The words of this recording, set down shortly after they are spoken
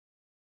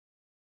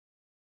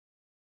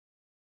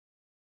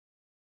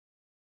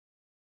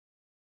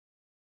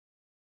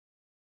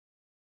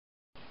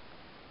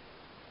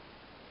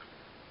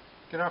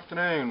Good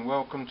afternoon,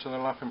 welcome to the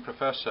Laughing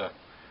Professor.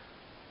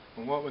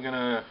 And what we're going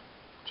to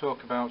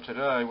talk about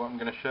today, what I'm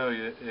going to show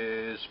you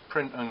is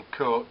print and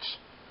cut,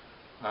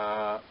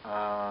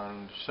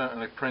 and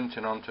certainly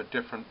printing onto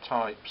different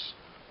types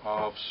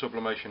of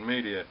sublimation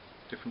media,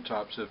 different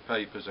types of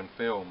papers and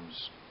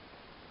films.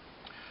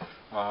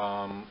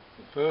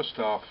 First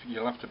off,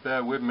 you'll have to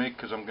bear with me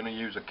because I'm going to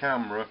use a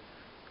camera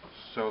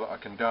so that I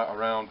can dart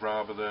around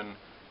rather than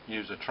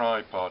use a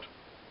tripod.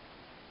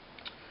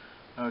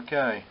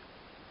 Okay.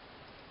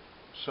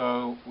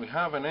 So we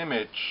have an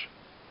image,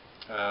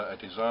 a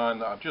design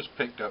that I've just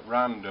picked at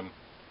random,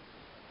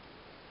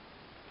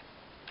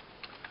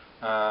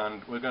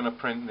 and we're going to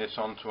print this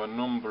onto a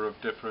number of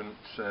different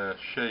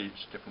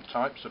sheets, different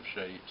types of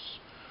sheets.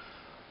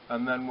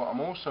 And then what I'm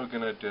also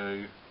going to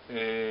do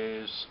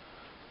is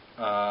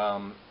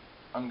I'm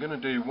going to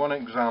do one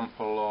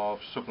example of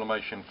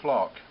sublimation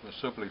flock, the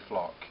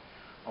subli-flock,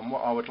 and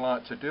what I would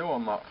like to do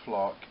on that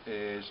flock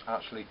is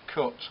actually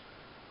cut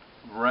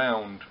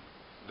round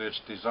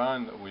this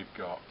design that we've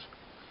got.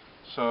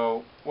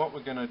 So what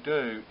we're going to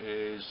do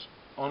is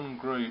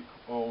ungroup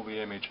all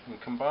the image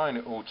and combine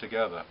it all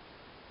together.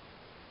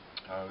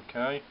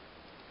 Okay,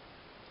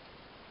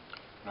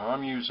 now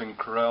I'm using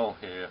Corel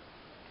here,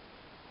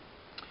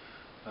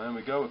 and then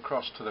we go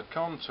across to the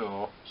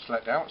contour,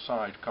 select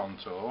outside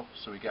contour,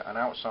 so we get an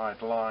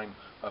outside line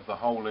of the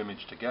whole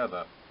image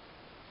together.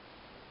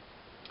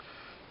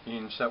 You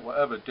can set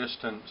whatever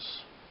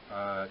distance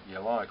you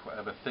like,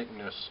 whatever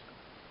thickness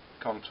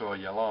contour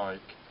you like.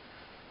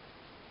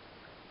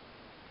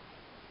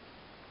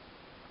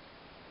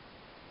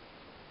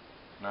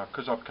 Now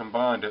because I've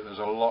combined it, there's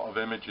a lot of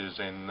images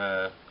in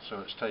there, so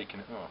it's taken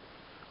it, oh,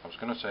 I was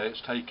going to say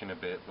it's taken a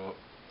bit, but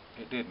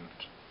it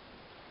didn't.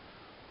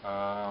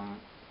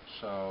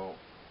 So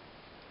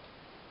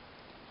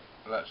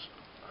let's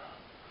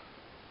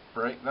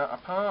break that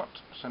apart.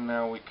 So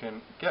now we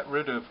can get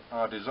rid of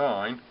our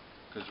design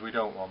because we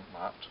don't want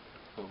that,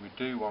 but we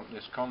do want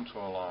this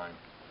contour line.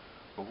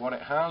 But what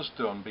it has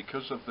done,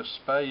 because of the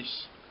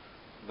space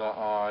that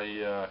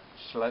I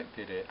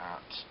selected it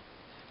at,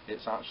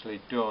 it's actually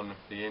done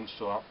the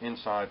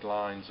inside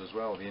lines as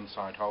well, the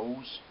inside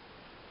holes.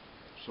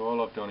 So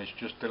all I've done is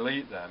just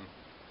delete them,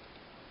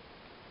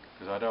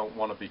 because I don't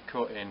want to be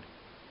cutting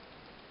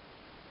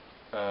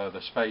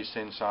the space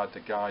inside the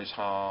guy's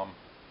arm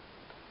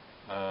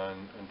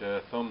and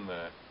her thumb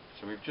there.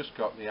 So we've just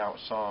got the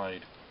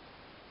outside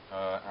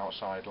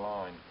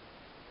line.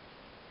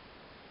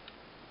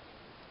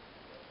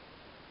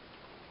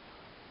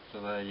 So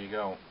there you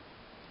go.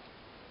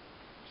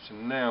 So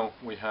now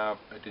we have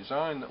a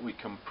design that we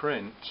can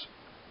print.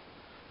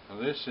 Now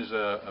this is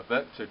a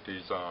vector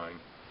design,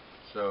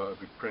 so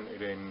it'll be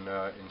printed in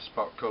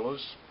spot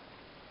colours.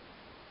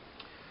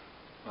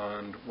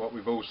 And what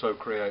we've also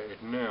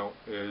created now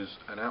is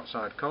an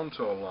outside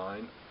contour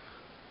line,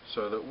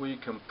 so that we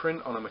can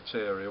print on a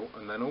material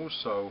and then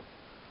also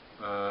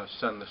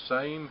send the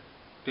same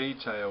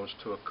details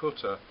to a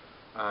cutter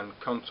and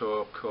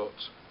contour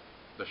cut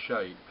the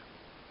shape.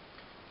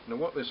 Now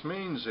what this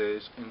means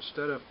is,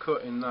 instead of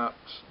cutting the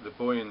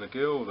boy and the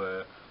girl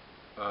there,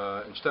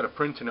 instead of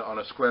printing it on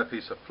a square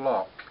piece of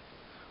flock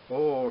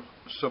or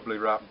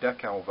subli-wrap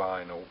decal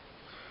vinyl,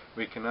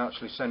 we can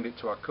actually send it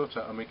to our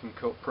cutter and we can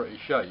cut pretty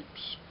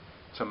shapes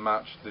to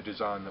match the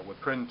design that we're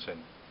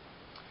printing.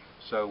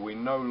 So we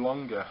no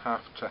longer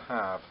have to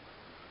have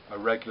a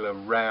regular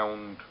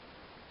round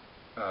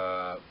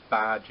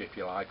badge, if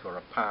you like, or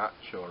a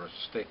patch or a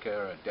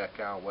sticker, a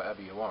decal,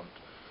 whatever you want.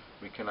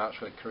 We can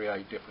actually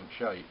create different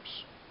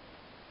shapes.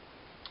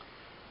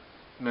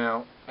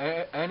 Now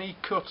any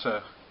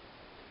cutter,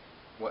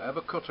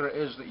 whatever cutter it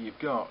is that you've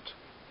got,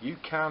 you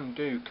can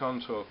do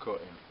contour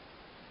cutting.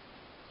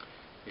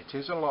 It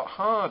is a lot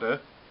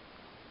harder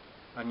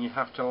and you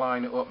have to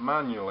line it up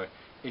manually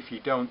if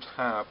you don't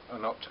have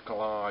an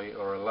optical eye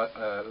or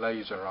a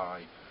laser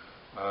eye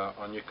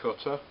on your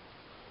cutter,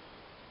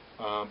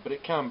 but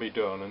it can be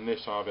done, and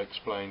this I've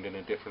explained in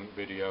a different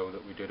video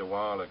that we did a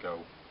while ago.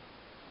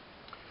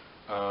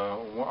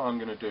 What I'm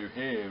going to do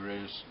here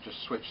is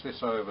just switch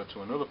this over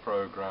to another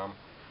program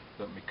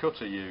that my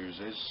cutter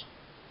uses.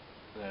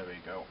 There we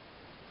go.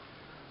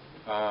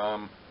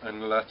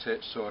 And let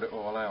it sort it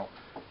all out.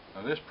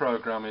 Now this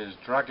program is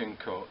drag and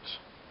cut.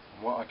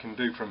 And what I can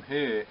do from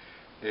here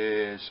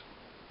is,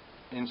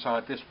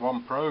 inside this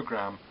one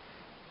program,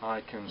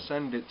 I can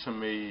send it to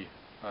me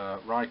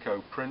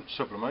Ryco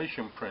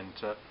sublimation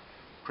printer,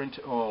 print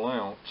it all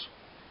out,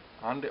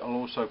 and it'll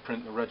also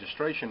print the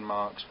registration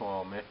marks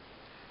for me.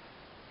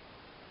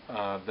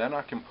 Then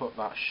I can put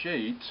that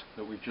sheet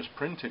that we've just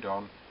printed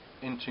on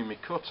into my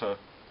cutter,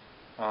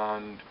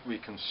 and we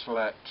can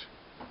select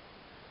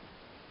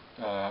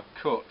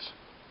cut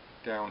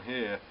down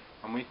here,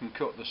 and we can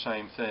cut the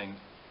same thing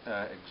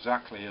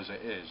exactly as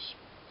it is.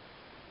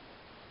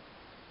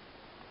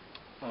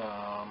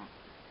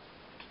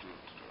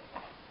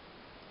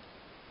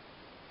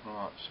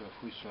 Right, so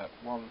if we select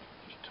 1,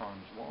 just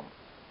times 1.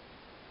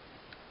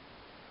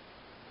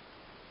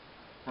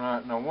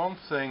 Right, now one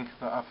thing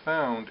that I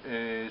found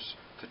is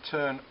to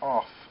turn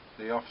off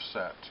the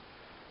offset,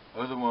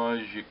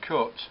 otherwise your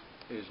cut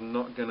is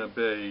not going to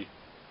be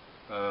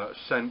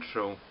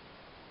central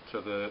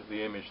to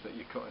the image that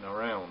you're cutting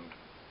around.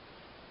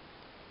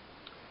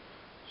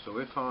 So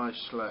if I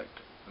select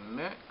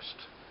next,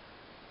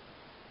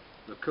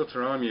 the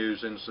cutter I'm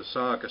using is the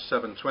Saga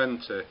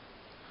 720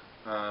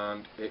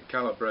 and it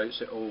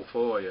calibrates it all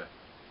for you.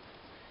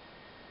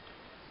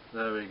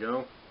 There we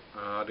go.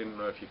 I didn't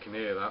know if you can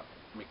hear that.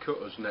 My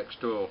cutter's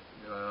next door,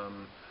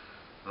 and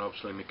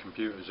obviously my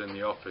computer's in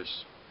the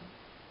office.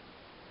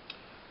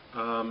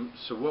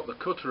 So what the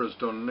cutter has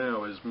done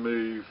now is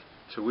move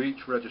to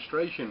each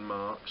registration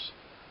marks,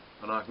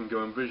 and I can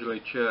go and visually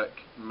check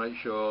and make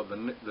sure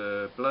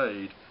the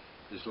blade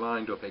is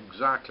lined up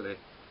exactly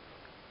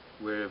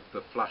with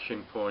the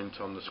flashing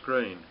point on the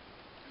screen.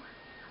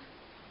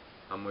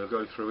 And we'll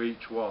go through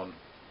each one.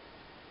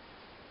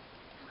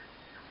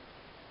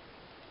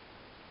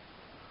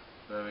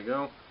 There we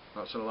go,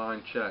 that's a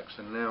line checked,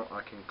 and now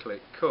I can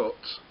click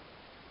cut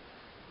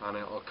and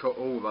it'll cut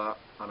all that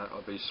and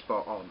it'll be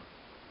spot on.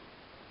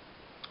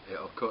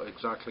 It'll cut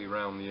exactly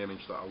around the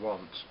image that I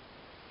want,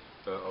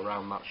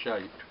 around that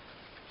shape.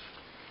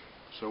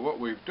 So what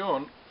we've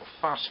done, we'll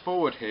fast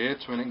forward here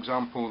to an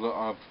example that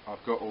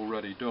I've got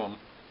already done.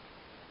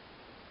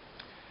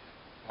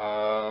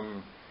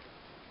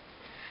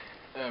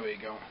 There we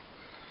go.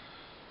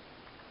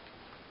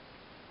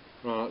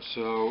 Right,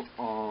 so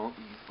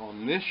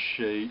on this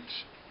sheet,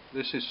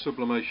 this is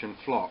Sublimation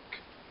Flock,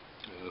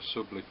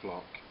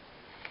 subli-flock.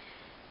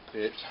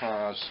 It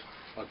has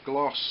a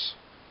gloss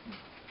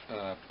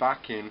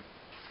backing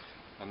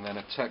and then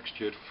a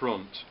textured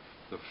front.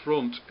 The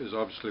front is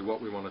obviously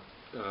what we want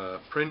to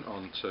print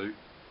onto.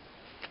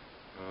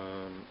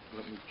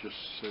 Let me just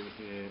see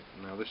here.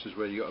 Now this is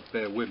where you got to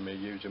bear with me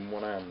using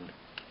one hand.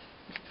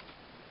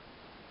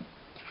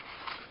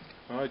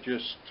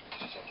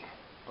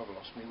 I've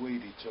lost my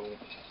weedy tool.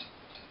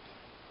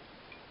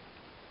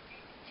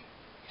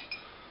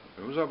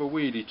 I always have a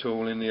weedy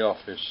tool in the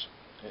office.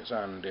 It's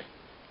handy.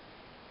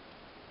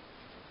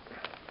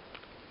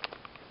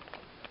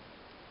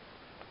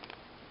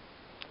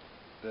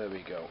 There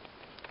we go.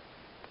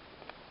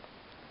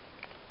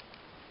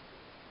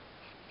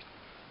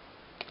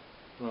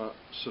 Right,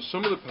 so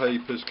some of the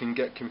papers can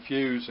get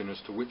confusing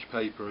as to which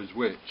paper is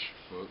which,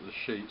 for the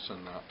sheets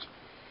and that.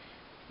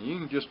 You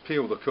can just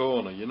peel the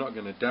corner, you're not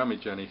going to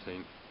damage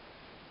anything.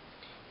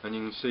 And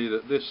you can see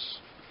that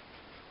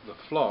the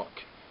flock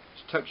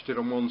is textured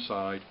on one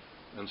side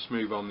and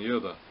smooth on the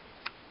other.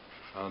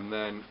 And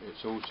then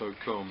it also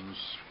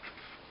comes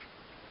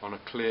on a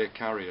clear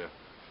carrier.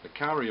 The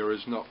carrier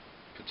is not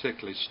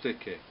particularly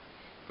sticky,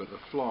 but the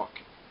flock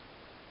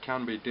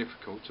can be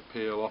difficult to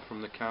peel off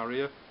from the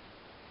carrier.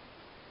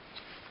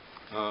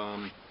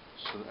 So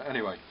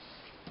anyway,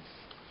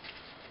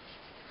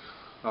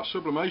 our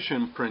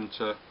sublimation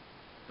printer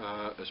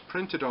is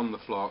printed on the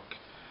flock.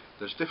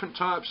 There's different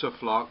types of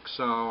flock,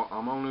 so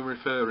I'm only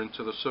referring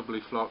to the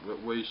subli-flock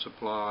that we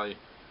supply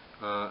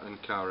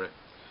and carry.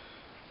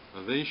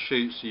 Now these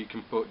sheets you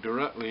can put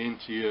directly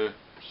into your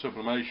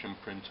sublimation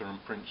printer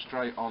and print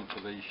straight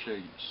onto these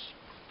sheets.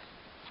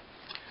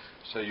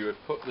 So you would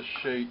put the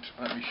sheet,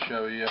 let me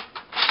show you,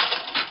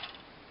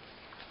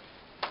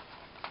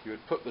 you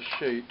would put the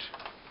sheet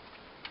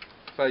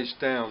face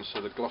down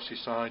so the glossy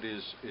side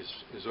is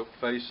up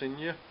facing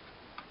you.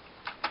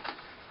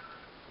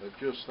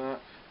 Adjust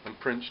that and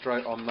print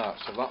straight on that,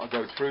 so that'll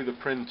go through the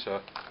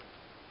printer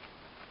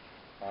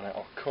and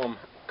it'll come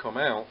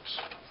out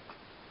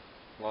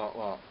like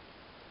that.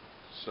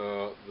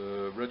 So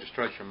the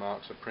registration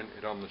marks are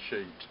printed on the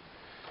sheet.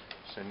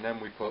 So then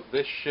we put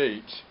this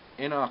sheet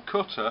in our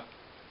cutter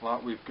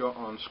like we've got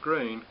on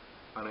screen,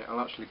 and it'll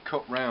actually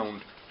cut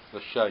round the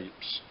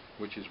shapes,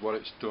 which is what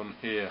it's done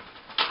here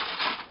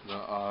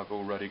that I've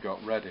already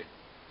got ready.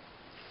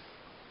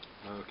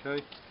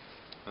 Okay,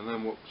 and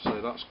then so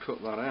that's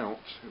cut that out.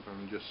 If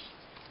I'm just,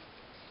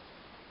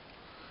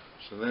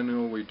 so then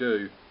all we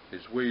do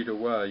is weed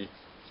away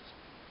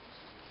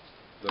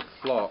the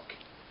flock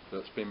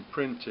that's been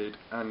printed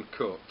and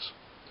cut,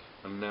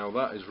 and now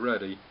that is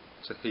ready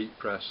to heat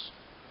press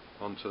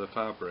onto the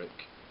fabric.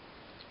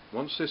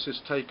 Once this is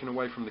taken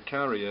away from the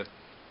carrier,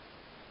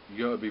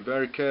 you got to be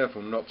very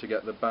careful not to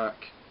get the back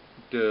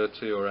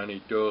dirty or any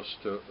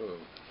dust or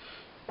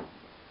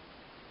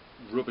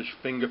rubbish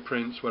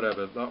fingerprints,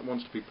 whatever. That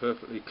wants to be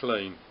perfectly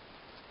clean,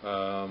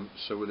 so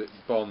that it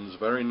bonds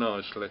very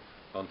nicely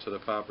onto the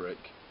fabric.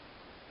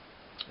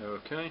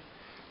 Okay,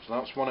 so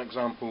that's one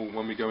example.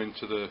 When we go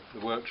into the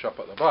workshop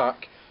at the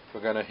back,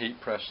 we're going to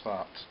heat press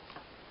that.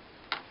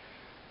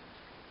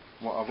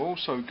 What I've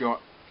also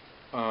got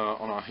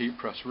on our heat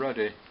press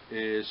ready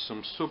is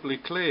some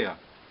subliclear.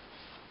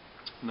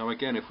 Now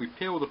again, if we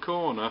peel the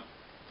corner,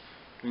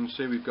 you can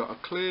see we've got a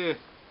clear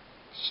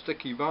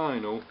sticky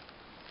vinyl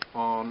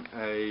on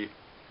a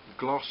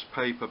gloss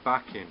paper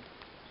backing,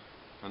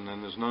 and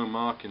then there's no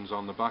markings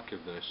on the back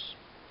of this.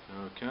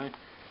 Okay,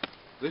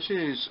 this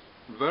is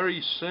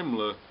very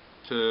similar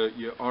to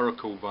your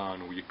Oracle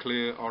vinyl, your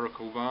clear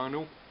Oracle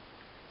vinyl.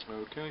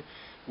 Okay,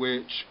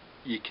 which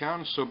you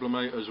can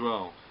sublimate as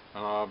well,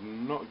 and I've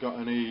not got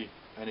any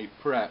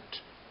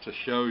prepped to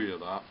show you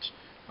that.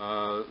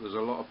 There's a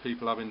lot of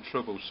people having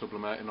trouble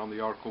sublimating on the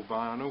Oracle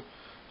vinyl,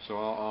 so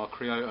I'll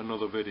create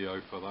another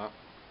video for that.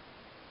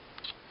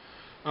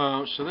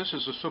 So this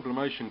is a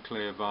sublimation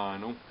clear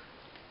vinyl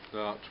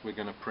that we're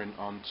going to print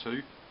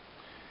onto,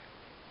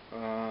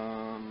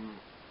 and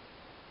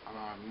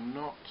I'm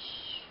not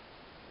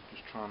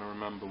just trying to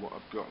remember what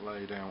I've got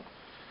laid out.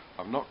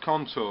 I've not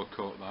contour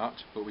cut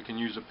that, but we can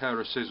use a pair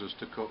of scissors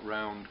to cut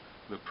round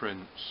the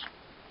prints.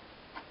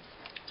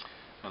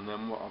 And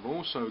then what I've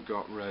also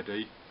got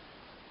ready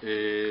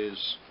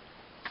is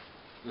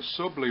the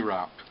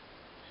subli-wrap.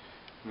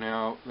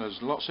 Now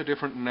there's lots of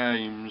different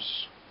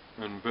names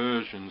and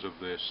versions of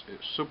this.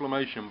 It's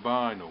sublimation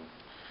vinyl,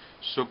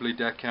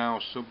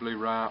 subli-decal,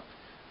 subli-wrap,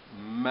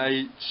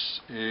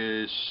 mates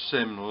is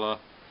similar.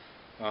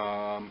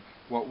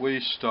 What we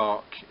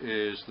stock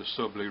is the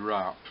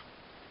subli-wrap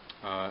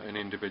in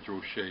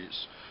individual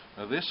sheets.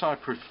 Now this I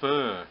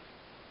prefer.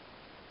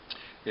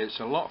 It's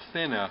a lot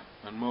thinner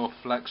and more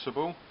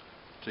flexible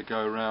to go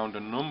around a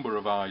number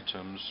of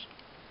items,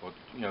 or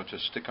to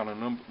stick on a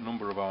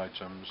number of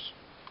items.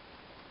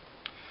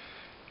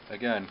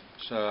 Again,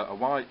 it's a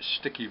white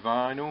sticky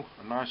vinyl,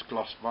 a nice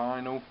gloss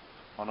vinyl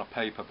on a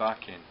paper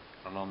backing,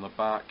 and on the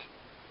back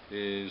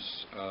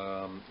is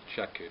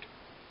checkered.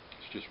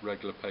 It's just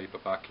regular paper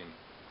backing.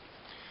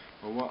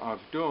 Well, what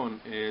I've done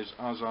is,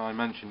 as I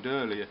mentioned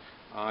earlier,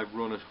 I've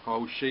run a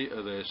whole sheet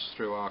of this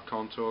through our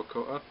contour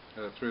cutter,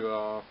 through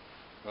our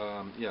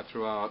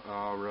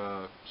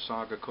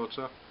saga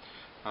cutter,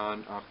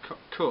 and I've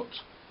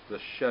cut the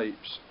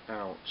shapes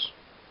out.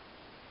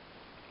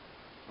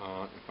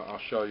 In fact, I'll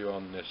show you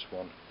on this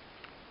one.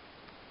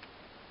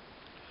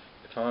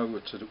 If I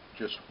were to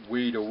just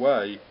weed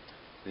away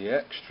the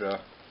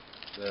extra,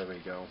 there we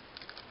go.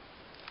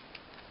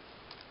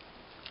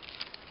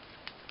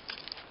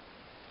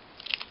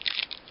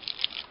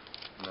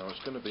 Now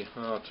it's going to be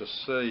hard to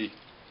see.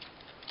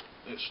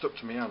 It's stuck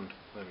to my hand.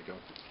 There we go.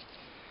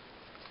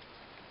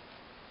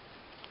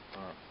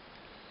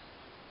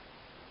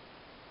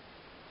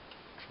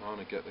 Trying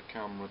to get the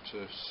camera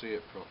to see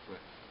it properly.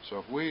 So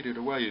I've weeded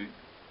away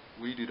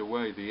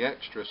the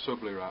extra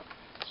subli-wrap.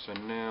 So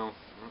now,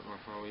 I don't know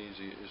how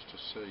easy it is to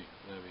see.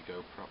 There we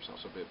go. Perhaps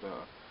that's a bit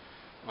better.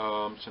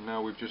 So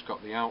now we've just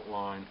got the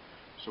outline.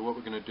 So what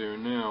we're going to do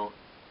now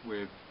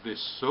with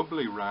this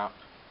subli-wrap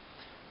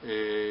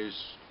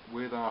is,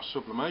 with our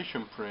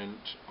sublimation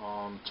print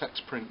on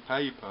text print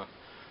paper,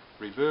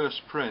 reverse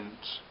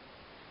print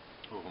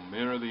or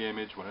mirror the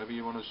image, whatever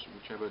you want to,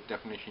 whichever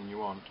definition you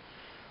want,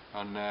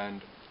 and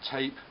then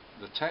tape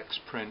the text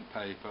print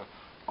paper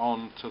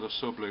onto the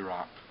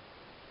subli-wrap,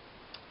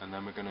 and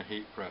then we're going to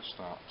heat press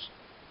that.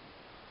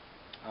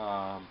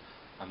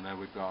 And then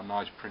we've got a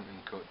nice print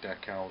and cut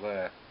decal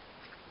there.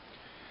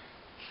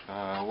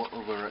 What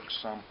other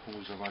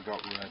examples have I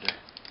got ready?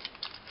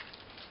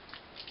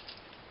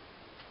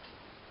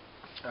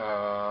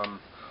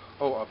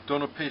 Oh, I've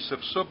done a piece of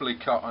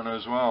sublicotton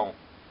as well,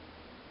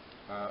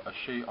 a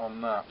sheet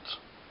on that.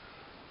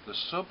 The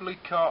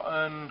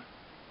sublicotton,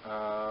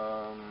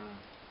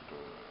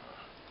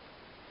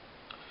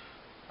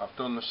 I've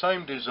done the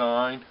same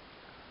design,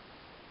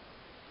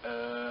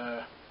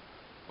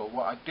 but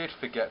what I did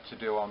forget to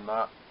do on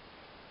that,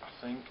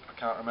 I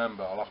can't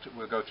remember,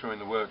 we'll go through in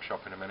the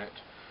workshop in a minute,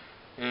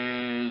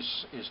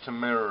 is to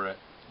mirror it.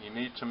 You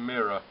need to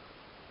mirror,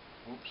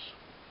 oops,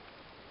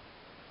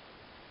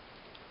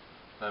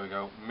 there we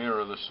go,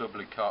 mirror the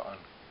sublicotton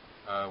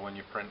when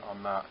you print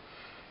on that.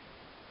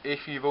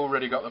 If you've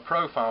already got the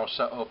profile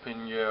set up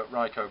in your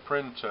Ryco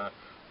printer,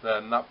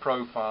 then that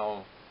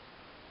profile,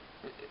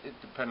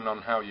 depending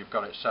on how you've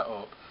got it set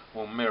up,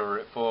 will mirror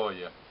it for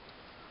you.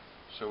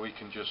 So we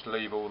can just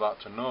leave all that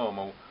to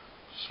normal,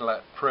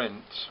 select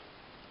print,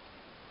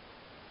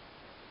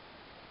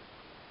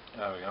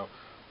 there we go,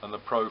 and the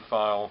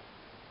profile,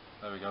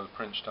 there we go, the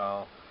print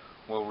style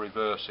will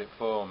reverse it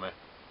for me.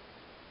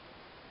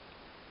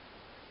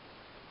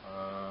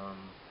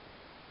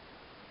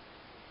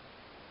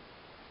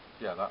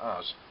 Yeah,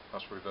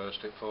 that's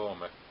reversed it for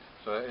me.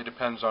 So it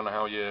depends on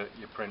how your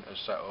printer's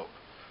set up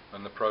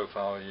and the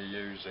profile you're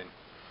using,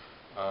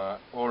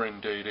 or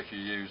indeed if you're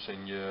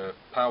using your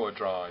power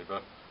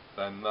driver,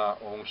 then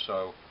that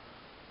also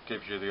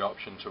gives you the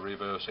option to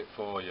reverse it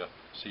for you,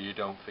 so you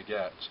don't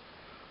forget.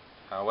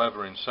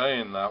 However, in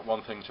saying that,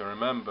 one thing to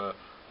remember,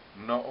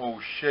 not all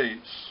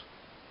sheets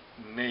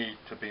need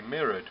to be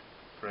mirrored.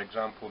 For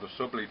example, the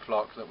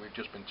subli-flock that we've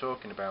just been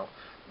talking about,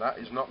 that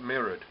is not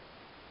mirrored.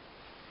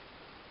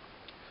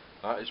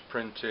 That is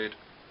printed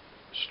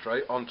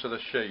straight onto the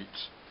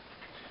sheet.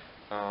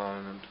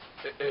 And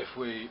if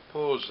we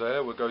pause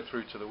there, we'll go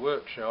through to the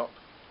workshop,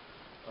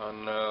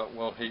 and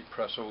we'll heat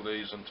press all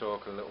these and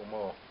talk a little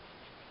more.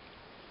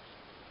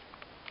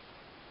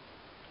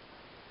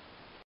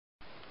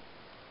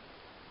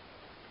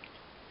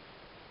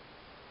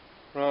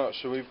 Right,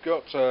 so we've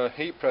got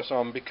heat press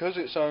on. Because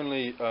it's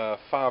only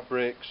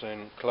fabrics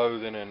and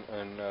clothing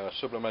and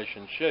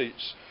sublimation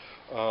sheets,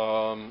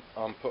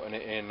 I'm putting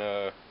it in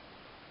a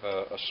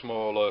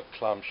smaller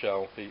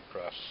clamshell heat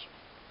press.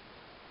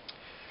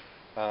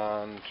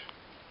 And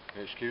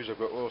excuse, I've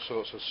got all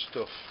sorts of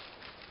stuff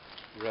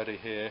ready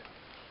here.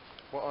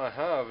 What I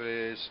have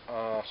is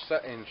a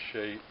setting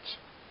sheet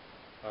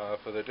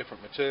for the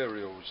different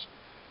materials,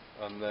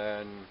 and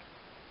then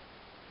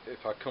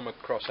if I come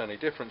across any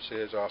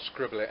differences I'll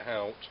scribble it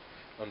out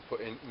and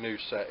put in new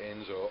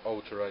settings or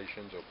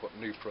alterations, or put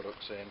new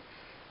products in,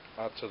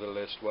 add to the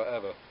list,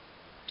 whatever.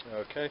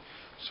 Okay,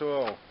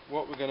 so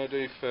what we're going to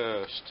do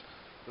first,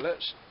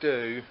 let's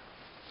do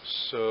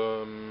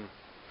some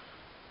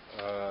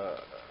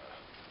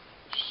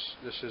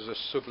this is a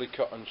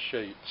sublicotton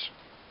sheet.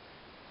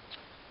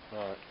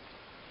 Right,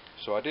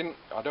 so I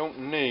don't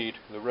need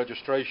the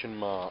registration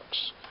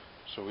marks,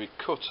 so we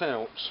cut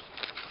out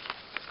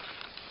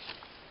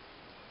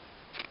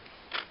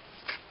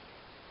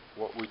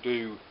what we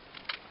do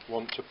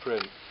want to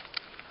print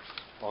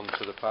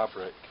onto the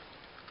fabric.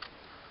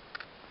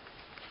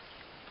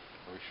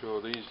 Are we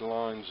sure these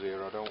lines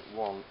here, I don't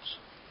want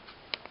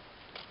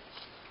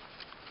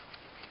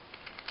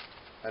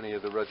any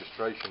of the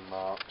registration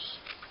marks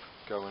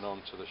going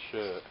onto the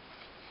shirt.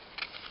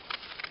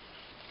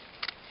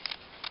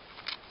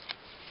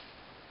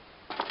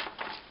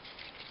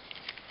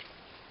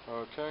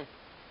 Okay,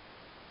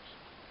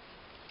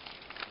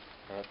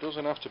 now it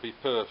doesn't have to be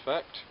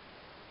perfect.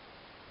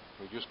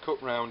 We just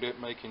cut round it,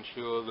 making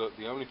sure that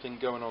the only thing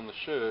going on the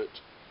shirt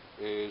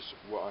is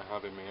what I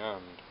have in my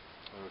hand.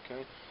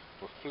 Okay,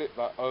 we'll flip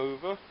that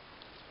over.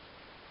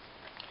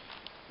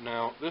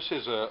 Now this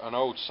is an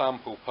old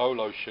sample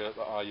polo shirt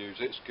that I use.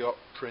 It's got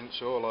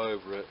prints all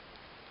over it.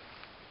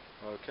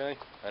 Okay,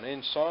 and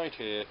inside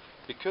here,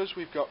 because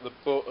we've got the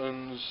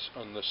buttons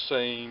and the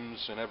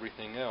seams and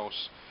everything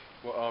else,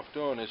 what I've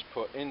done is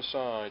put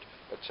inside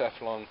a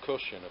Teflon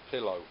cushion, a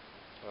pillow.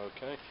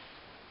 Okay,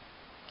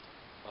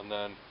 and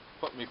then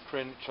put my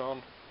print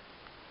on,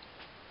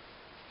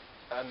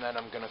 and then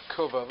I'm going to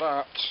cover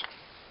that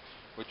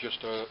with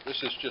just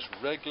this is just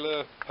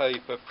regular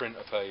paper,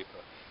 printer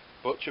paper.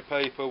 Butcher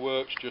paper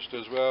works just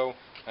as well.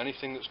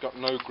 Anything that's got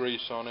no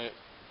grease on it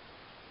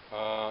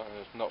and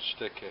it's not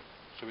sticky.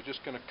 So we're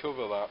just going to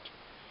cover that.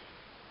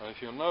 And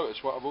if you'll notice,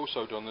 what I've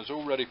also done, there's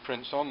already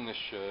prints on this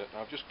shirt.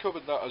 I've just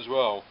covered that as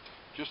well,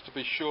 just to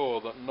be sure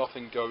that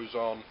nothing goes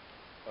on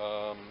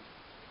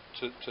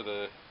to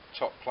the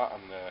top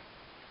platen there.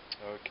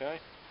 Okay,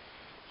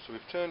 so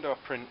we've turned our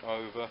print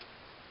over.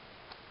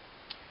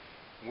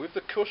 With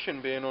the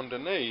cushion being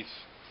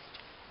underneath,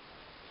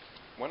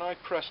 when I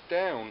press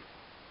down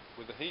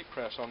with the heat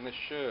press on this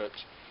shirt,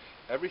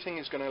 everything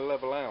is going to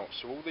level out.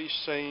 So all these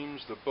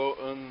seams, the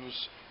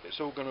buttons, it's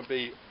all going to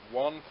be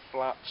one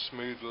flat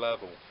smooth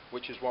level,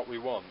 which is what we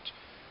want.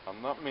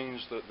 And that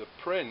means that the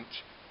print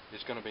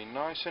is going to be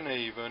nice and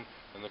even,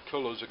 and the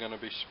colours are going to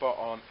be spot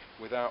on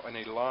without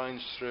any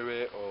lines through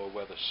it, or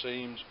where the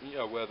seams,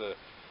 where the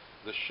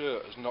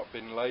shirt has not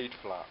been laid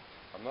flat.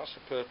 And that's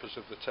the purpose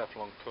of the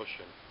Teflon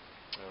cushion.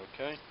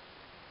 Okay,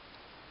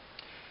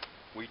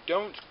 we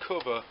don't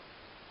cover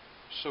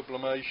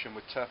sublimation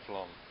with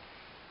Teflon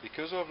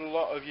because of a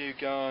lot of you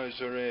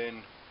guys are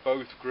in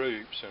both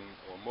groups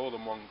or more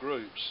than one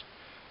groups.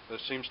 There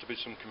seems to be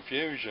some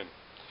confusion.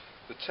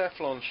 The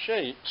Teflon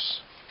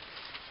sheets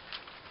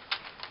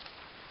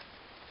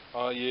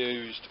are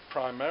used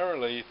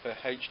primarily for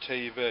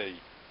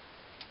HTV,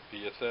 for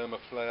your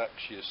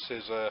Thermoflex, your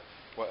scissor,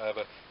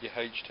 whatever, your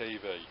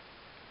HTV.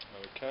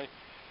 Okay,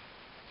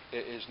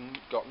 it is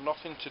got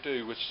nothing to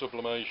do with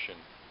sublimation,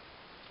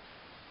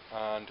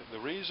 and the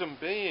reason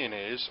being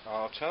is,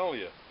 I'll tell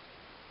you,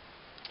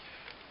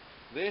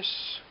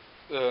 this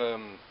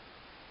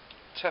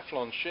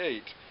Teflon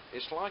sheet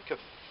is like a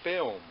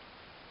film,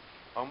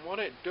 and what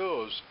it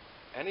does,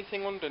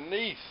 anything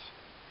underneath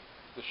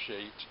the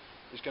sheet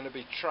is going to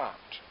be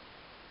trapped.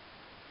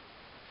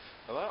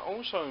 Now that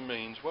also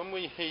means when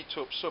we heat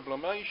up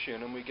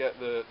sublimation and we get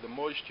the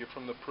moisture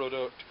from the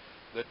product,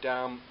 the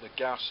damp, the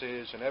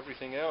gases and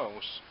everything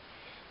else,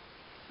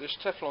 this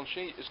Teflon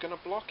sheet is going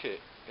to block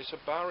it. It's a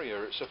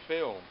barrier, it's a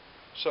film.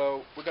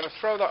 So we're going to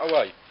throw that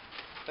away.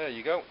 There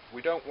you go.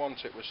 We don't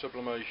want it with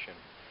sublimation.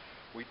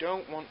 We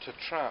don't want to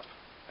trap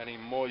any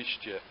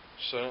moisture,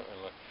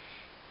 certainly,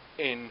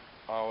 in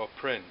our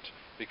print,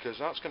 because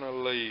that's going to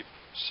leave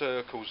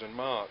circles and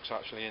marks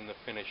actually in the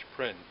finished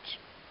print.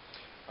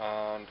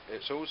 And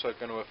it's also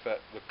going to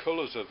affect the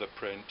colours of the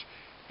print,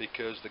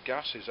 because the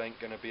gases ain't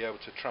going to be able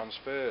to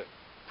transfer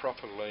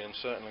properly, and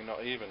certainly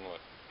not evenly.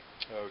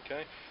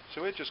 Okay,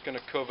 so we're just going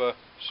to cover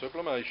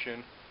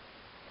sublimation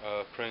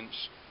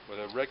prints with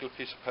a regular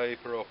piece of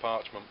paper or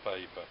parchment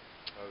paper.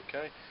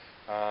 Okay,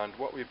 and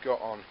what we've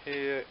got on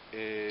here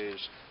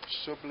is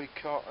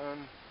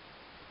sublicotton.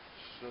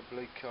 There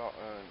we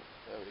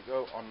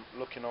go. I'm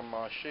looking on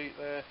my sheet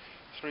there.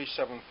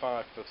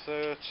 375 for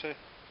 30.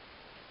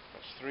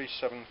 That's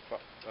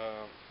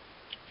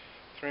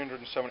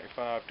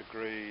 375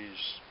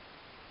 degrees.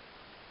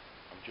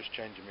 I'm just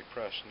changing my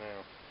press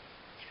now.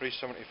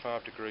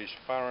 375 degrees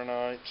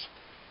Fahrenheit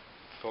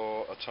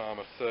for a time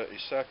of 30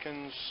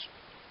 seconds.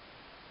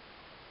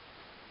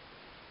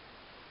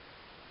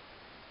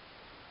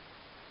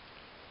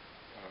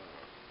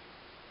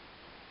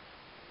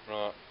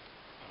 Right,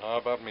 and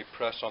I've had me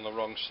press on the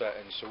wrong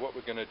setting, so what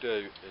we're going to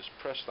do is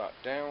press that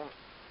down.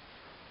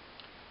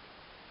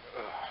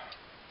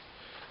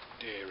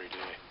 Deary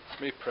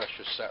dear, me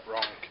pressure's set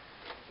wrong.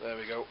 There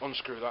we go,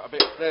 unscrew that a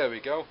bit, there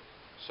we go.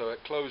 So it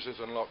closes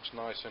and locks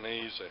nice and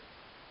easy.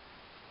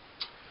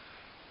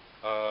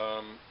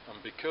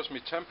 And because my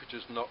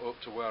temperature's not up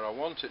to where I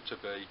want it to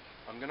be,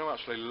 I'm going to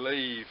actually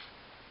leave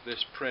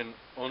this print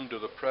under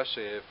the press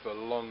here for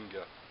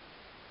longer.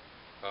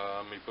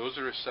 My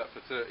buzzer is set for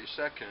 30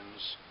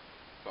 seconds,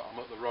 but I'm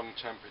at the wrong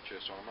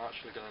temperature, so I'm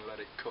actually going to let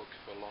it cook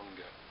for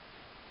longer,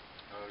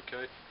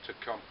 okay, to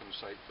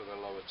compensate for the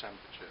lower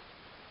temperature.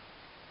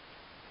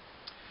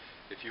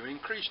 If you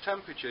increase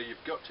temperature,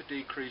 you've got to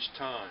decrease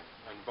time,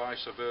 and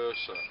vice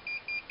versa.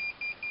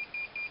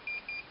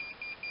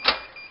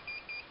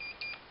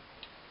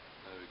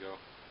 There we go.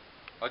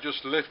 I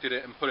just lifted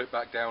it and put it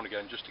back down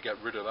again just to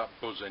get rid of that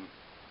buzzing.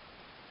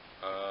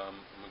 And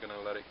we're going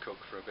to let it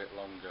cook for a bit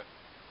longer.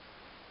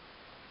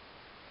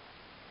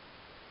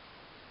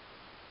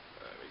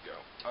 There we go.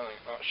 I think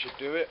that should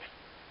do it.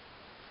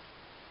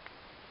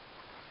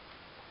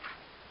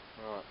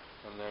 Right,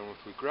 and then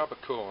if we grab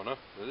a corner,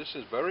 now this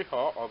is very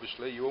hot,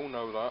 obviously, you all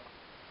know that,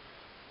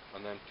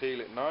 and then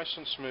peel it nice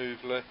and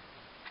smoothly.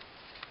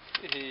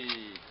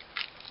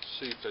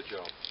 Super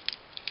job.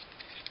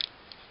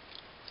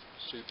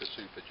 Super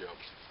job.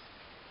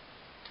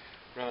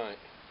 Right,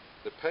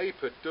 the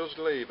paper does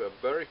leave a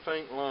very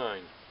faint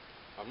line.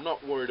 I'm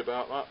not worried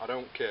about that, I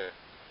don't care.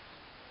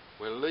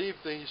 We'll leave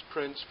these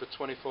prints for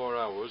 24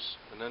 hours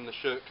and then the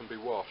shirt can be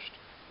washed.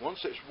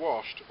 Once it's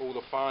washed, all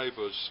the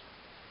fibres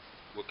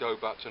will go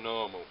back to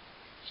normal.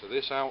 So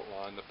this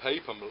outline, the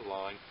paper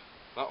line,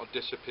 that will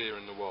disappear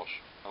in the wash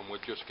and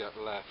we'll just get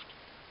left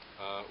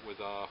with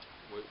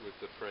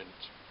the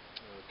print.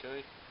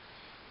 Okay,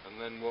 and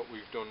then what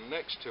we've done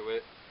next to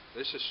it,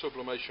 this is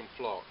sublimation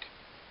flock,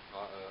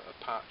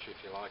 a patch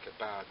if you like, a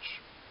badge,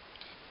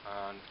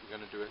 and we're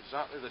going to do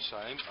exactly the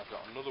same. I've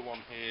got another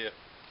one here.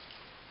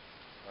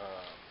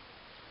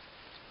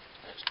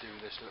 Let's do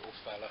this little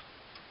fella.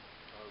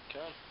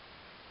 Okay,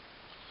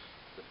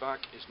 the back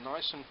is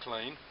nice and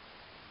clean.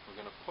 We're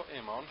going to put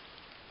him on,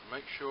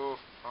 make sure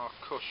our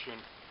cushion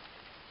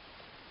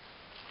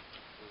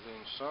is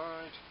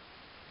inside.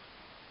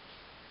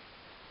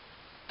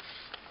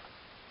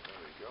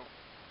 There we go.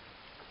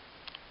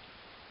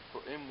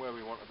 Put him where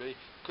we want to be,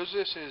 because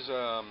this is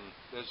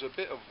there's a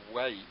bit of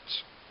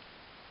weight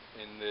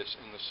in the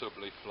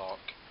subli-flock,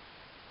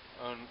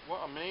 and what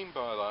I mean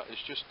by that is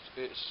just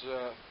it's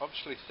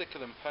obviously thicker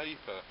than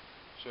paper,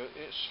 so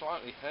it's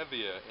slightly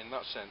heavier in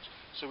that sense,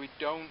 so we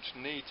don't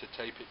need to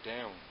tape it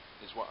down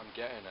is what I'm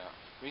getting at.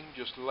 We can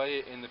just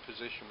lay it in the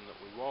position that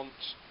we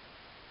want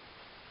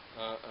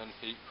and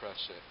heat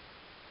press it.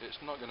 It's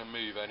not going to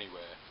move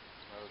anywhere,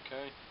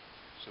 okay,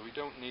 so we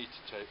don't need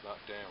to tape that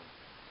down.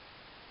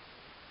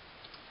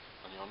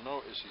 And you'll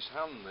notice his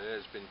hand there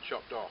has been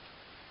chopped off.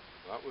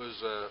 That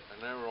was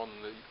an error on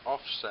the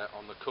offset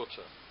on the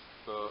cutter,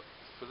 but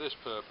for this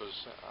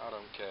purpose I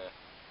don't care.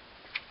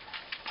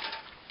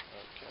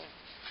 Okay,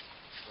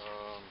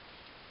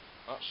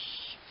 that's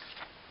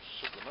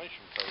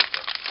sublimation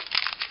paper.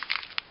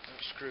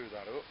 Let's screw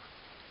that up.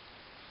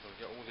 We'll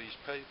get all these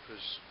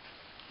papers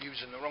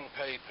using the wrong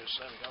papers.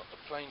 There we go, the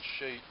plain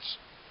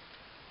sheets.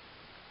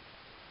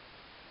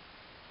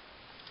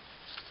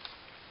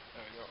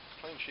 There we go,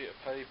 plain sheet of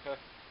paper,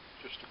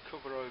 just to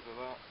cover over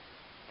that.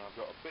 And I've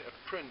got a bit of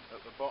print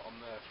at the bottom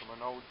there from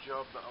an old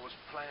job that I was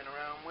playing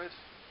around with.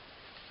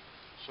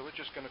 So we're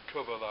just going to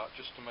cover that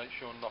just to make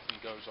sure nothing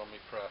goes on my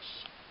press.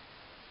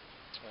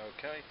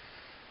 Okay,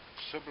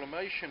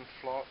 sublimation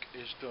flock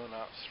is done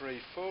at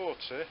 340.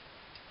 So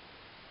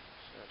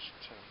let's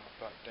turn that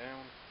back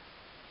down.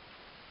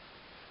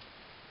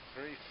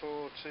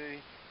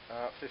 340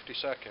 at 50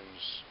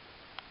 seconds.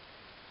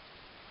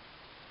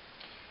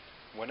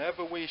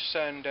 Whenever we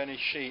send any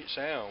sheets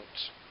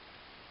out,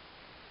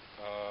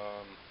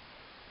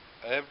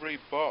 every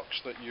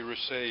box that you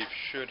receive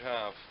should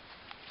have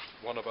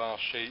one of our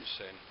sheets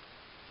in.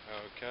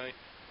 Okay,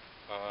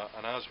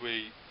 and as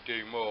we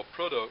do more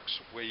products,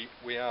 we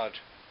add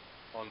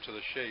onto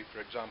the sheet. For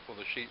example,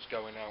 the sheets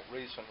going out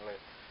recently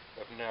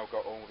have now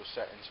got all the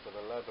settings for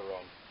the leather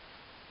on.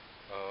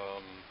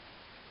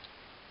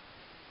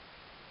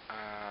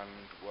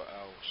 And what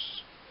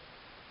else?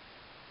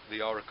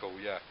 The Oracle,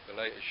 yeah, the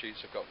latest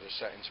sheets have got the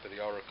settings for the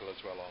Oracle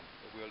as well on.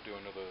 We'll do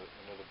another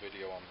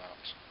video on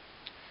that.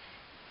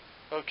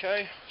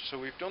 Okay, so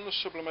we've done the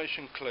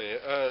sublimation clear.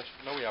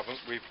 No, we haven't.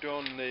 We've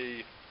done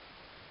the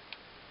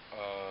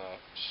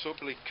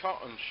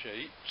sublicotton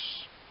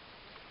sheets.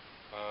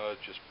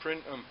 Just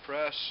print and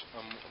press,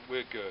 and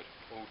we're good.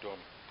 All done.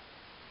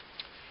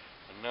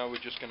 And now we're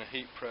just going to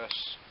heat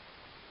press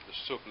the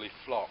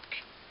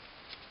subli-flock.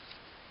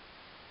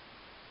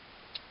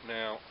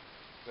 Now,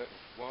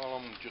 while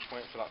I'm just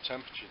waiting for that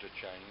temperature to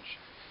change,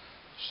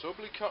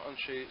 sublicotton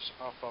sheets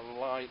are for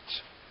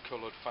light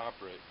coloured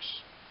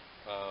fabrics,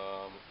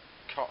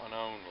 cotton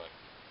only.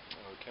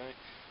 Okay,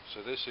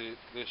 so this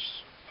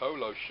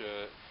polo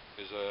shirt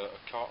is a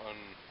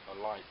cotton, a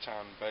light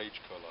tan beige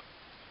colour.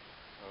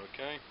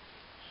 Okay,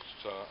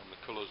 so and the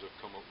colours have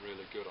come up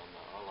really good on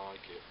that. I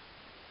like it.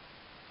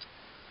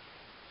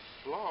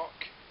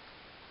 Flock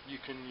you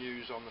can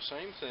use on the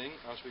same thing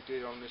as we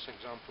did on this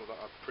example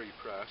that I've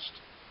pre-pressed,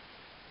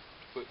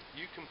 but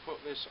you can put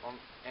this on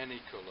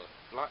any colour.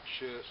 Black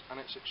shirts, and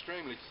it's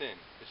extremely thin.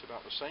 It's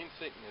about the same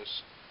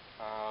thickness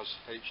as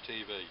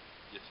HTV,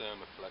 your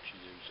Thermoflex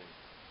you're using.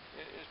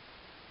 It is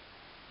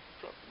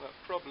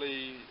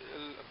probably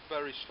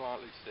very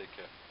slightly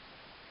thicker,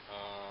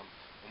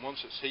 and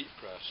once it's heat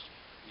pressed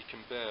you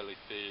can barely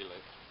feel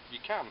it. You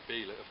can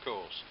feel it of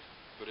course,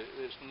 but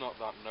it's not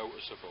that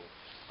noticeable,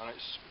 and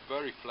it's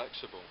very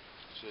flexible,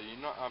 so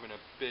you're not having a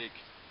big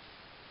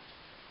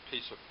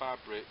piece of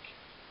fabric,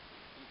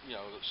 you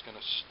know, that's going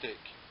to stick.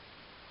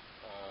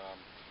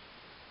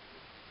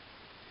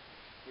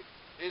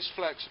 It is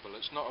flexible.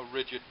 It's not a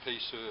rigid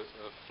piece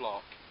of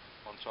flock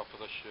on top of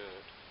the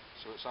shirt,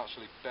 so it's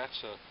actually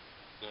better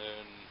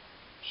than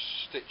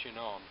stitching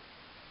on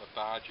a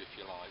badge, if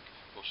you like,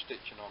 or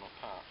stitching on a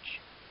patch.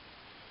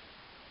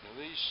 Now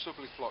these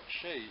subli-flock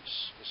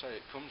sheets, they say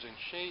it comes in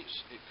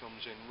sheets, it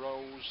comes in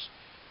rolls,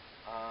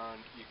 and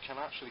you can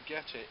actually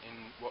get it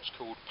in what's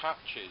called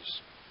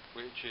patches,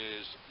 which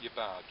is your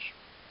badge.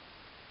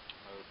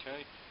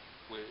 Okay,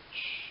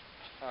 which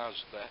has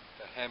the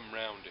hem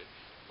round it.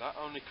 That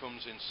only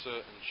comes in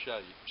certain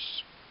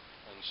shapes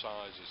and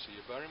sizes, so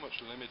you're very much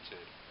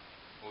limited,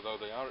 although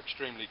they are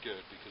extremely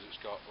good because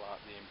it's got like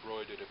the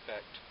embroidered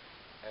effect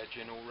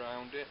edging all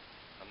round it,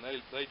 and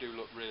they do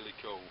look really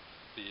cool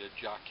for your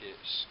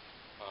jackets,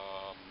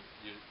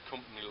 your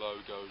company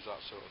logos,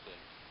 that sort of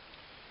thing.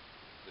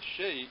 The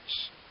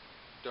sheets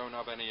don't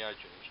have any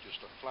edging, it's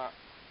just a flat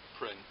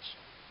print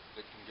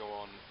that can go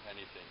on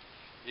anything.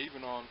 You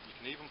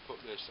can even put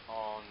this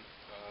on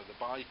the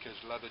bikers'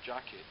 leather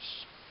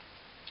jackets.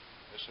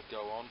 This would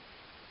go on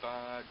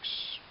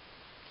bags,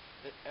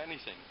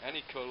 anything,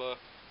 any colour,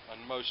 and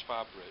most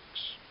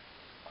fabrics.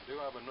 I do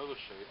have another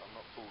sheet, I've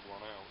not pulled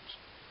one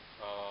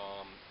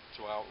out,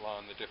 to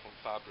outline the different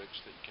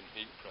fabrics that you can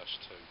heat press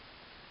to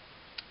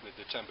with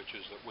the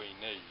temperatures that we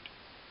need.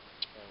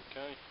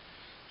 Okay,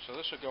 so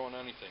this will go on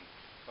anything.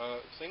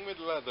 Thing with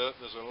leather,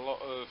 there's a lot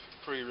of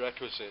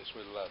prerequisites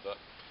with leather,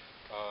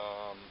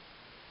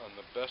 and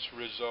the best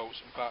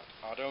results, in fact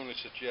I'd only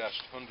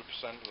suggest 100%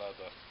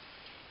 leather.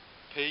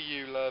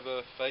 PU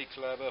leather, fake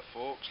leather,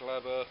 forks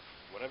leather,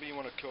 whatever you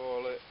want to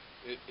call it,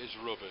 it is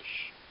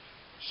rubbish.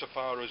 So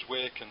far as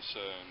we're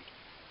concerned,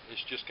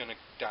 it's just going to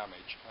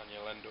damage, and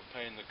you'll end up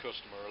paying the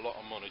customer a lot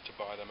of money to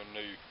buy them a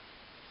new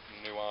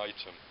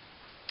item.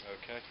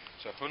 Okay,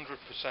 so 100%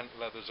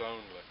 leathers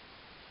only.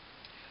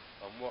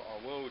 And what I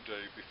will do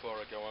before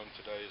I go on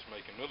today is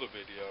make another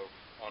video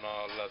on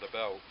our leather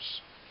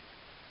belts,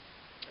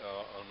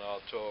 and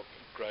I'll talk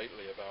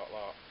greatly about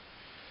that.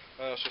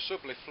 So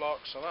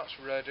subli-flock, so that's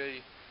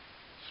ready.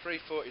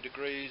 340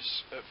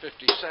 degrees at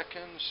 50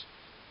 seconds.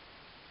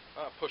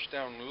 I push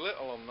down a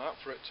little on that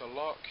for it to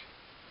lock,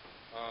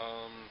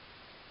 and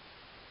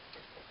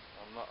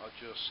that'll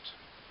just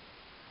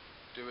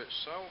do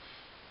itself.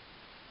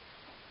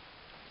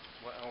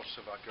 What else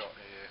have I got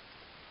here?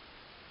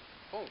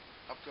 Oh,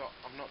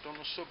 I've not done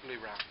the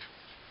subli-wrap.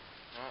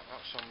 Right,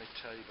 that's on my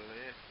table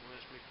here.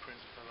 Where's my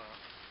print for that?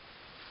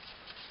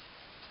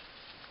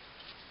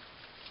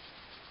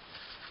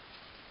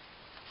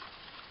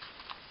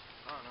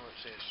 I know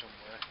it's here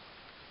somewhere.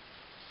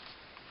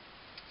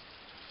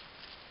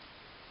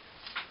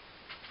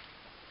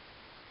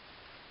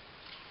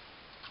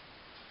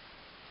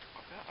 I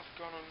bet I've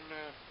gone on.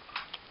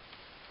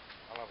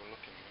 I'll have a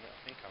look in a minute.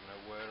 I think I know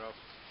where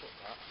I've put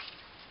that.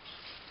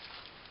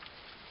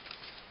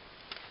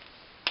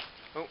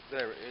 Oh,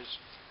 there it is.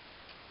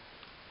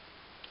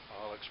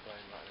 I'll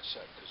explain that in a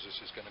sec, because this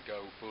is going to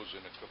go buzz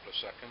in a couple of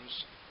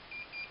seconds.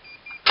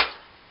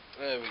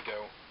 There we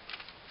go.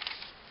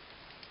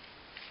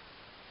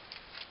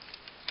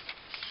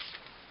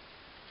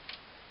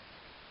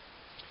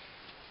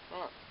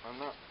 Right, and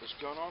that has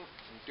gone on,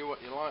 and do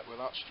what you like with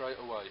that straight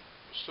away.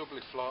 The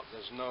subli-flock,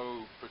 there's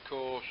no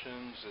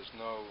precautions, there's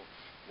no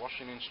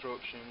washing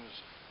instructions,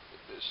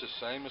 it's the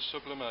same as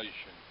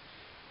sublimation,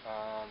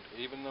 and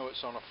even though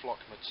it's on a flock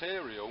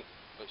material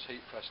that's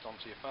heat pressed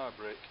onto your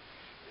fabric,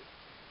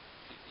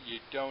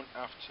 you don't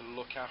have to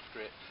look after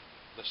it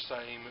the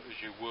same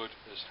as you would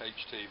as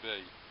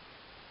HTV.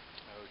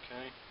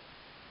 Okay,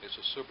 it's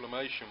a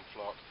sublimation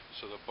flock,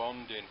 so the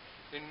bonding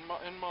in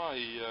my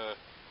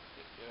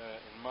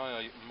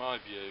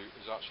view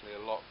is actually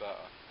a lot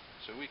better,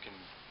 so we can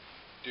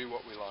do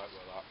what we like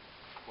with that,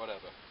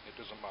 whatever, it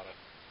doesn't matter.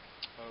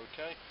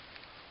 Okay,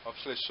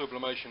 obviously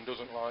sublimation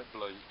doesn't like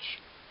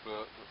bleach,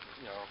 but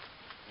you know,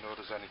 nor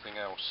does anything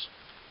else.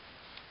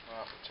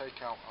 Right, we'll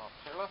take out our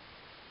pillar.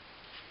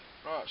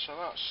 Right, so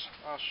that's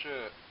our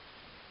shirt.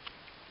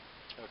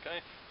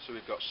 Okay, so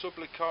we've got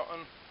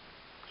sublicotton,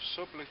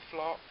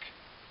 subli-flock,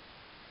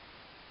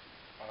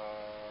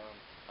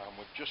 and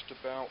we'll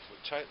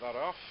take that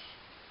off,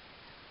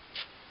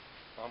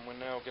 and we're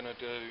now going to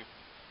do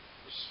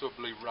the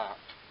subli-wrap,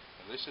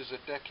 and this is a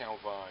decal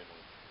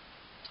vinyl.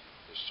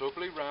 The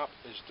subliwrap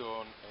is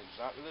done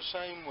exactly the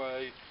same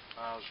way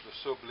as the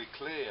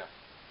subliclear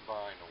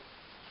vinyl.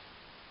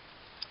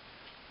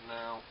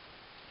 Now,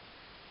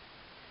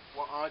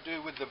 what I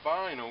do with the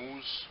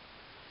vinyls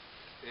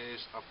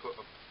is I put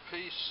a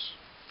piece,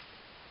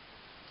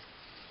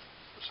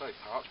 say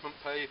parchment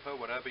paper,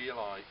 whatever you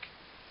like,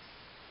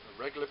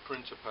 a regular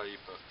printer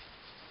paper.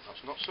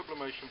 That's not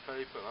sublimation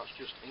paper, that's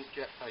just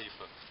inkjet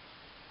paper.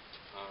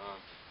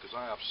 Because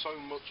I have so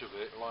much of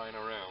it lying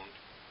around,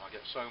 I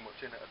get so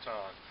much in at a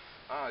time,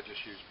 I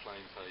just use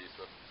plain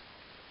paper.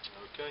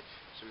 Okay,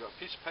 so we've got a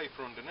piece of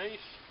paper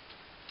underneath,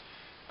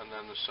 and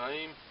then the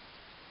same,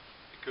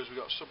 because we've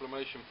got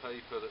sublimation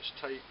paper that's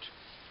taped.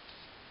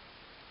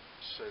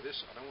 So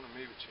this, I don't want to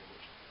move it too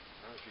much.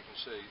 I don't know if you can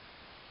see,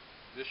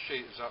 this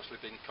sheet has actually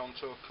been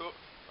contour cut,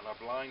 and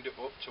I've lined it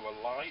up to a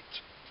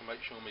light to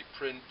make sure my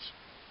print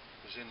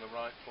is in the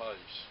right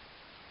place.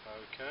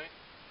 Okay,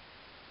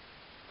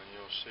 and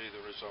you'll see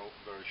the result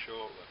very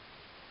shortly.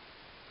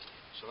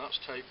 So that's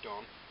taped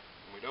on,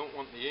 and we don't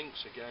want the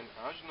inks again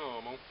as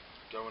normal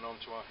going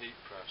onto our heat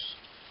press,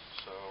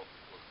 so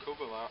we'll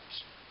cover that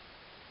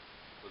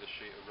with a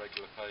sheet of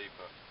regular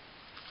paper.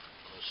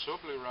 And the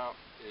subliwrap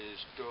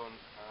is done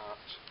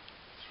at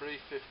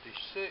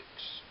 356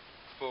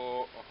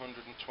 for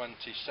 120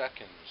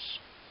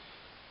 seconds.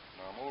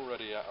 Now I'm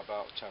already at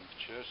about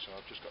temperature, so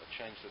I've just got to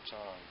change the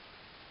time.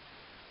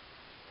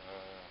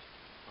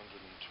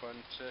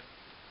 120. There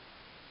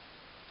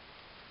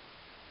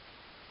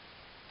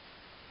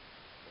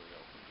we go,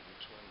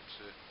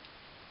 120.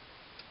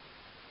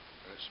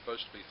 And it's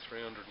supposed to be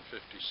 356.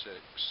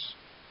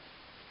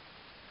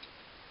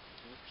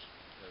 Oops,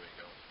 there we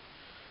go.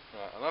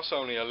 Right, and that's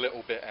only a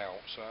little bit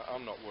out, so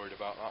I'm not worried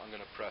about that. I'm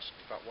going to press.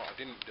 In fact, what I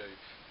didn't do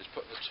is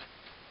put the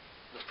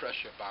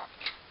pressure back,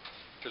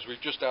 because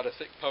we've just had a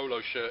thick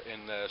polo shirt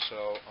in there,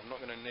 so I'm not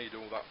going to need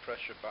all that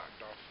pressure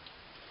backed off.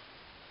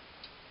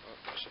 Oh,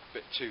 that's a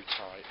bit too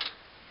tight.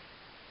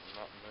 And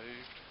that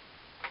moved.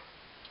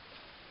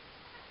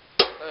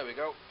 There we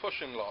go,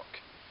 push and lock.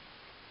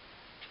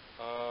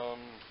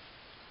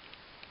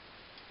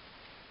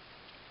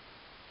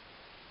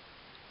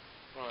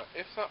 Right,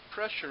 if that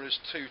pressure is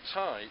too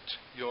tight,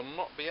 you'll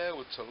not be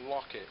able to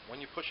lock it.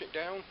 When you push it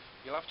down,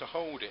 you'll have to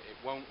hold it,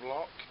 it won't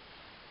lock.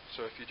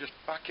 So if you just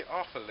back it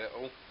off a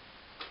little,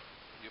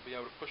 you'll be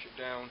able to push it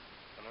down,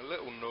 and a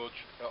little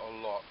nudge, it'll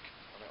lock,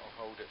 and it'll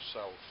hold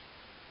itself.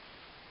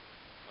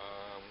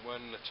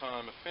 When the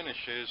timer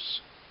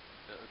finishes,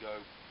 it'll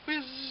go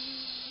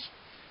whizz,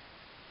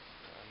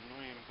 an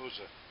annoying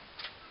buzzer.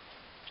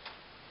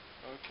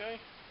 Okay.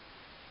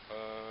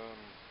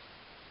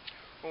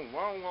 Oh,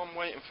 while I'm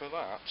waiting for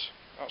that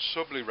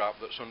subliwrap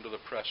that's under the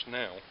press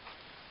now,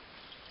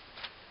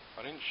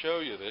 I didn't show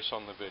you this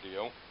on the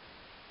video.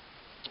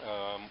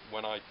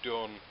 When I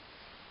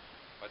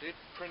did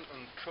print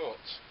and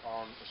cut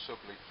on a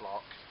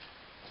subli-flock,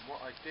 and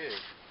what I did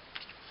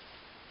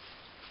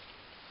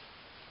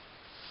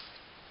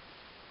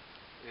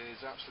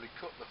is actually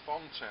cut the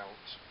font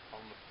out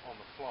on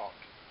the flock,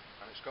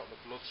 and it's got the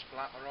blood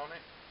splatter on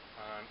it,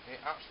 and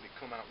it actually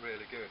come out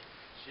really good.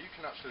 So you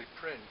can actually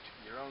print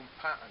your own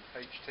pattern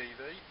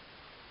HTV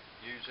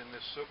using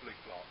this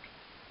subli-flock.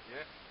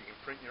 Yeah, you can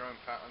print your own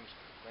patterns,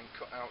 then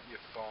cut out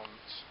your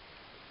fonts,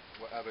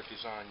 whatever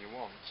design you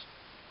want.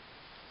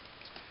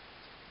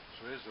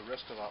 So here's the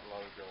rest of that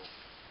logo.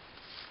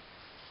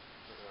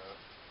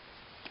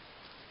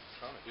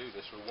 Trying to do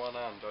this with one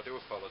hand, I do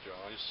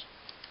apologise.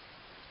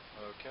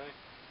 Okay,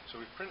 so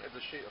we've printed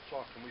the sheet of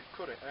flock and we've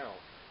cut it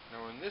out.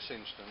 Now in this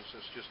instance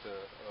it's just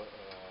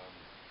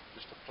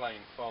a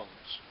plain font.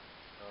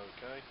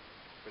 Okay,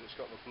 but it's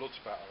got the blood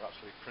spatter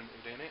actually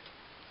printed in it,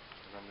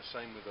 and then the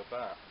same with the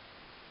back.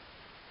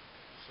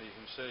 So you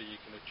can see you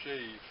can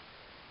achieve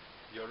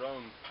your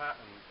own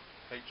pattern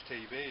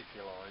HTV if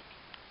you like,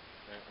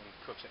 and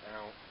cut it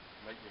out,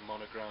 make your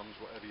monograms,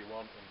 whatever you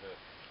want in the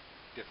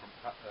different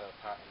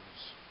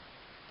patterns,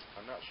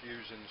 and that's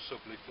using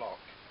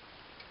subli-flock.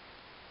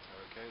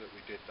 Okay, that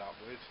we did that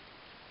with,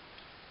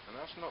 and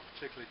that's not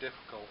particularly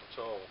difficult at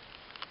all.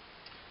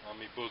 And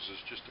my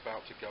buzzer's just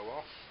about to go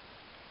off.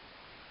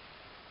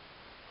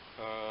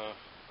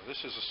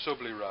 This is a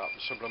subliwrap,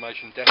 the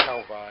Sublimation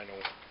decal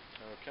vinyl.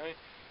 Okay,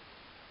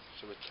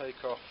 so we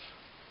take off.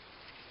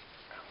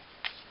 Ow,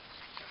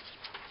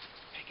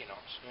 picking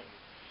up,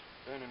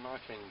 burning my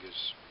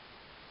fingers.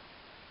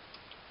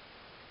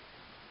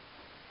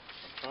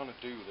 I'm trying to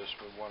do this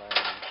with one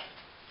hand,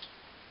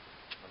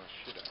 and I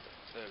should have it.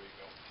 There we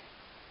go.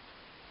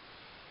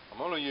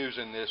 I'm only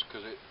using this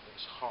because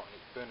it's hot and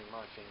it's burning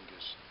my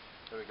fingers.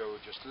 There we go,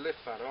 we'll just lift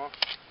that off.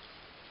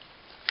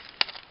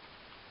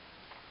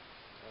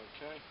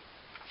 Okay,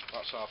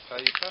 that's our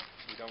paper,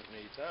 we don't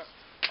need that.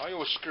 I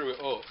always screw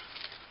it up.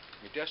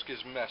 My desk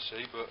is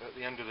messy, but at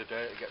the end of the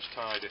day it gets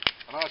tidy.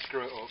 And I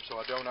screw it up so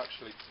I don't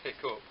actually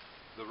pick up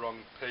the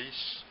wrong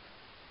piece.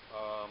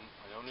 I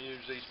only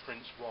use these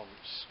prints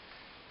once.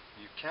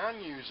 You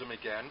can use them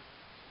again,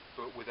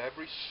 but with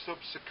every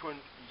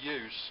subsequent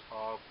use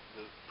of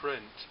the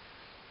print,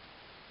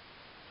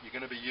 you're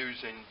going to be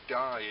using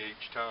dye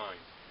each time.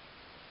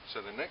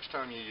 So the next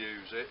time you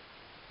use it,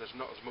 there's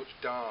not as much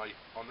dye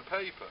on the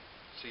paper,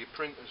 so your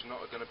print is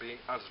not going to be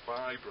as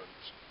vibrant.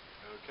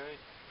 Okay.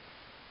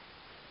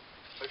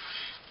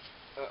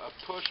 A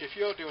push, if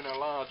you're doing a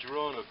large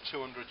run of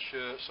 200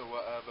 shirts or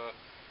whatever,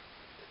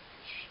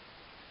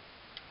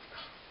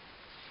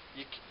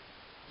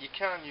 you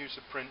can use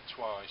the print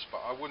twice,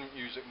 but I wouldn't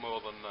use it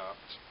more than that.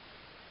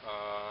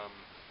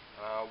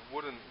 I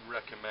wouldn't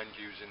recommend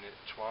using it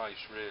twice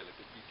really,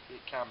 but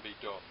it can be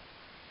done.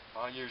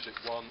 I use it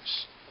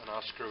once and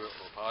I screw it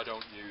up. I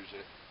don't use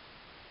it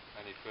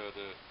any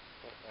further,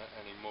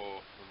 any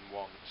more than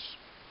once.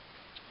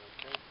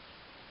 Okay.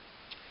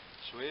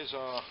 So here's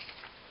our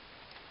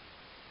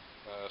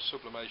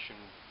sublimation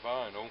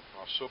vinyl,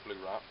 our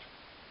subli-wrap.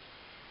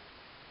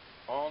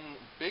 On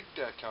big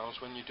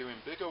decals, when you're doing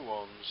bigger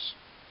ones,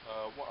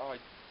 what I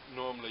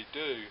normally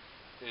do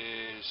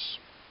is,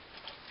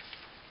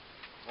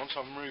 once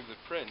I've removed the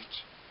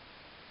print,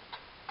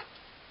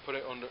 put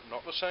it under,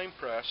 not the same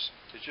press,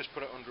 is just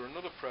put it under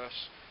another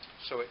press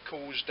so it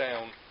cools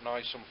down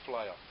nice and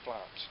flat.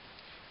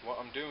 What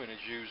I'm doing is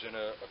using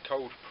a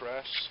cold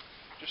press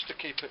just to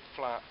keep it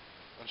flat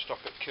and stop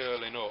it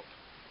curling up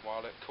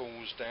while it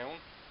cools down.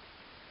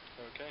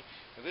 Okay,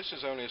 now this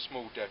is only a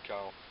small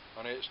decal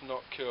and it's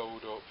not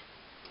curled up,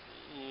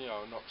 you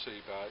know, not too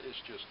bad,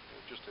 it's just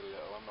a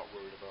little. I'm not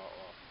worried about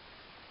that.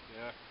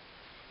 Yeah,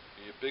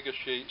 your bigger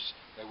sheets,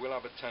 they will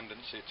have a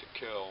tendency to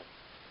curl,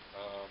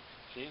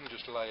 so you can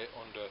just lay it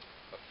under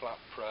a flat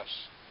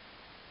press,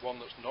 one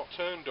that's not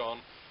turned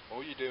on.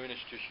 All you're doing is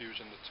just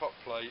using the top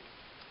plate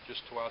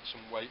just to add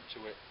some weight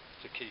to it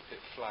to keep it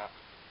flat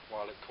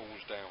while it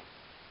cools down.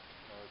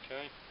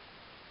 Okay,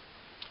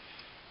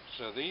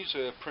 so these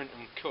are print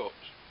and cut,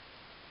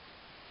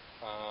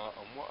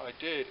 and what I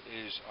did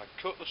is I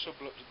cut the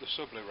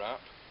subli-wrap,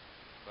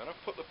 then I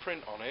put the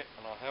print on it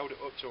and I held it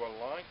up to a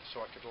light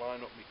so I could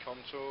line up my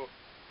contour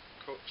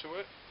cut to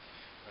it.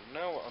 And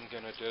now what I'm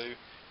going to do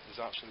is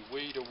actually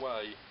weed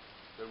away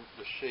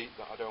the sheet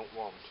that I don't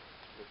want,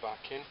 the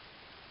backing,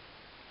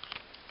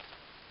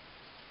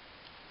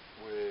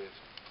 with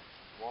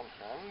one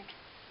hand.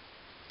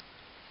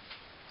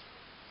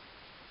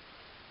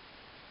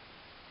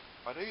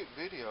 I do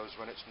videos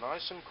when it's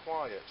nice and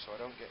quiet so I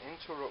don't get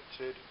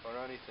interrupted or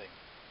anything.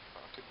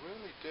 I could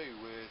really do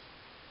with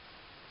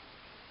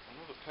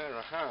another pair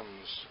of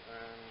hands,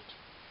 and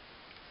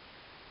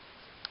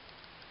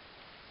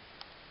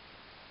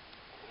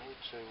I need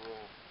to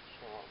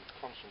so I'm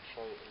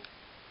concentrating.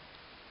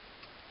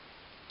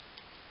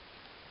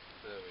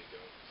 There we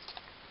go.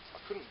 I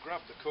couldn't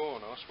grab the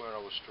corner, that's where I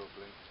was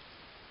struggling.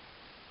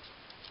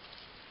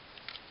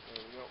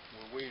 There we go.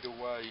 We'll weed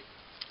away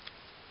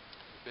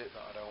the bit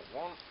that I don't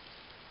want,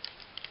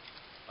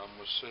 and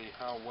we'll see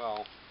how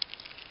well.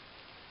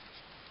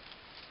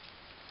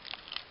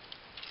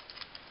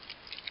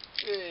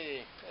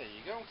 Hey, there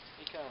you go.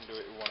 You can do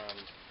it with one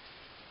hand.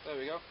 There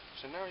we go.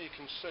 So now you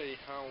can see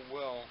how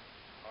well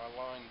I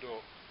lined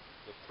up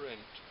the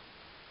print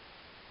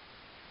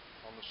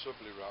on the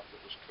subli-wrap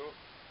that was cut.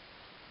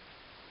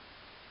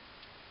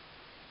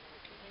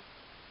 Okay.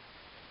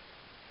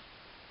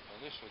 And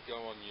this will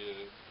go on your,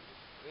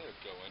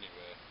 it'll go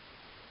anywhere.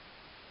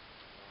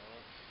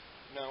 Alright.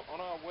 Now on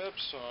our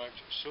website,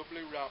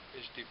 subli-wrap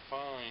is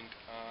defined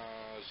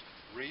as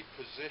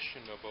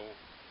repositionable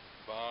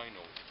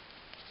vinyl,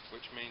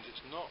 which means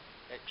it's not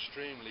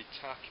extremely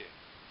tacky.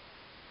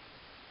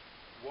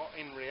 What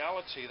in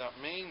reality that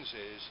means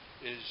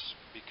is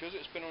because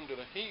it's been under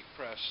the heat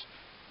press,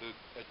 the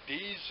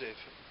adhesive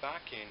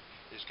backing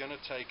is going to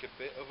take a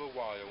bit of a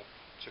while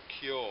to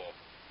cure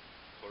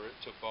for it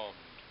to bond.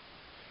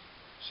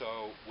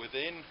 So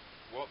within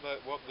what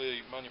the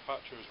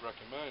manufacturers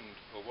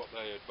recommend, or what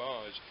they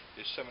advise,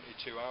 is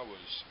 72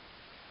 hours.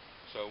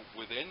 So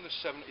within the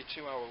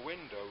 72-hour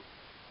window,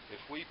 if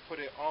we put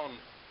it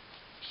on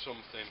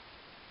something,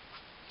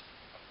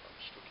 I'm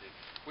stuck here.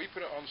 If we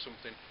put it on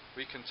something,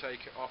 we can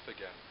take it off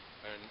again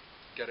and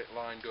get it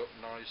lined up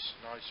nice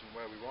and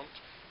where we want,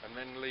 and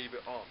then leave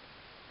it on.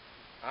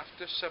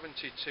 After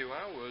 72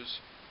 hours,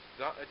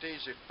 that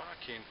adhesive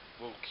backing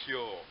will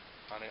cure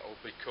and it will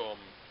become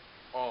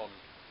on,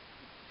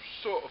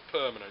 sort of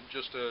permanent,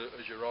 just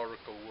as your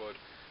Oracle would,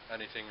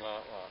 anything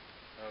like that.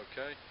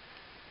 Okay.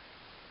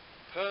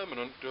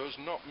 Permanent does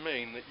not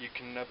mean that you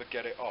can never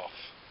get it off.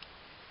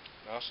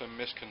 That's a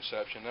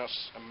misconception.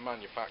 That's a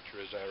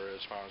manufacturer's error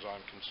as far as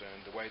I'm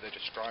concerned, the way they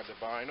describe the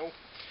vinyl.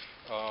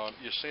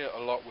 You see it a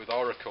lot with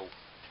Oracle.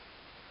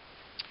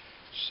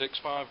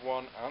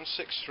 651 and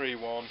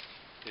 631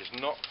 is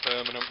not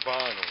permanent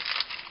vinyl.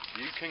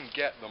 You can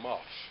get them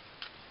off.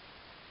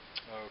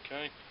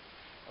 Okay.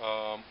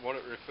 What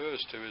it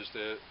refers to is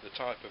the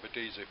type of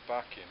adhesive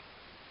backing.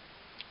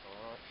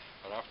 Alright.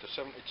 And after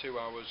 72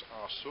 hours,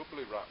 our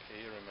subli-wrap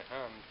here in my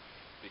hand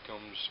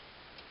becomes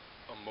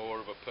more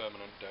of a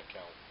permanent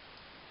decal.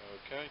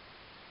 Okay.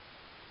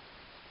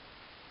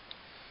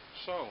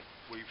 So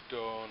we've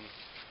done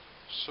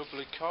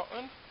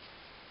sublicotton,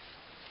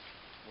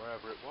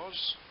 wherever it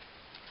was.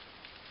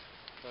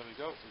 There we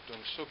go, we've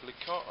done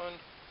sublicotton,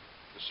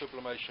 the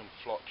sublimation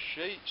flock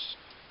sheets,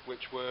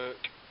 which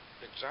work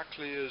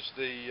exactly as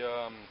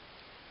the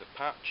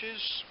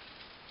patches,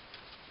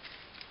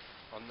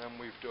 and then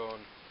we've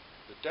done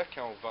the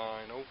decal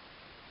vinyl.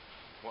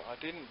 What I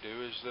didn't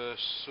do is the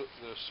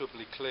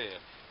subliclear.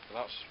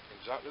 That's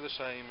exactly the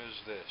same as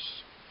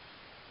this.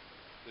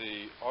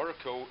 The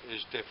oracle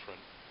is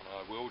different, and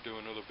I will do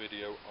another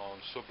video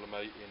on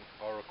sublimating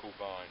oracle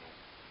vinyl.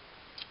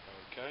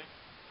 Okay.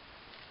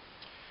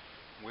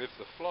 With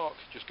the flock,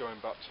 just going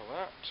back to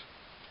that,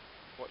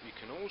 what you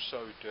can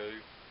also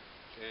do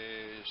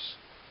is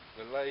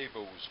the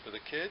labels for the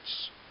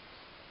kids,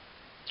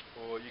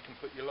 or you can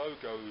put your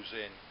logos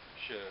in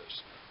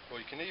shirts,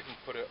 or you can even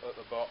put it at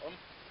the bottom,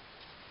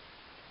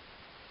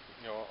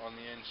 you know, on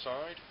the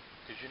inside,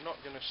 because you're not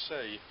going to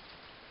see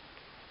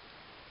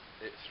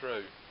it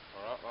through.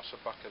 Alright, that's the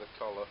back of the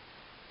collar.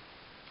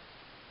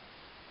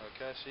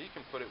 Okay, so you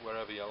can put it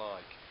wherever you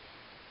like.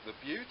 The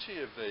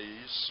beauty of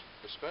these,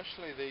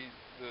 especially if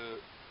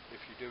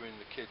you're doing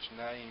the kids'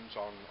 names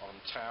on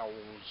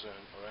towels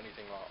or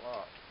anything like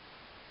that,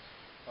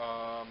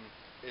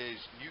 is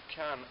you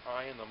can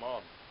iron them on,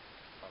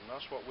 and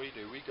that's what we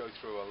do. We go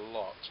through a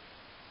lot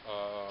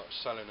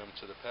selling them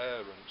to the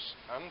parents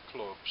and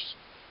clubs,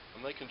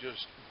 and they can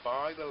just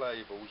buy the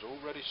labels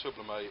already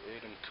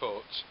sublimated and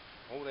cut.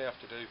 All they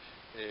have to do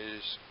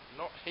is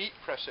not heat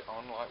press it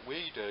on like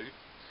we do,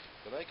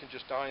 but they can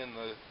just iron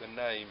the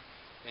name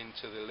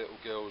into the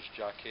little girl's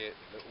jacket,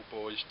 the little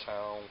boy's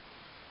towel,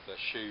 their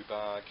shoe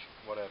bag,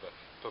 whatever,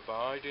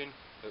 providing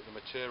that the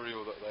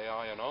material that they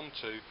iron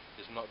onto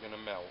is not going to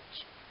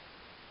melt.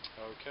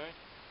 Okay,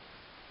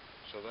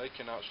 so they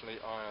can actually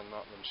iron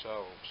that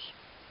themselves,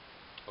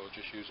 or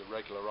just use a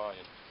regular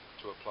iron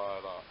to apply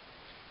that.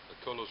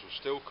 The colours will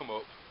still come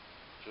up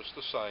just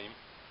the same.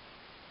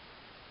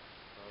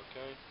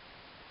 Okay,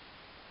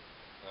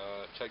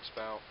 it takes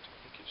about, I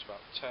think it's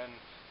about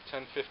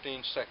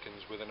 10-15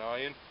 seconds with an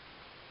iron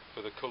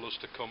for the colours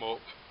to come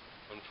up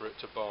and for it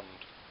to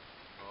bond.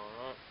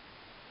 Alright.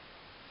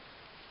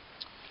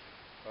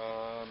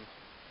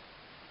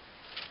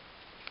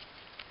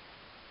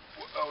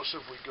 What else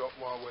have we got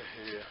while we're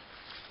here?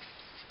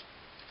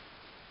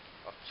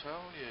 I'll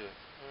tell you,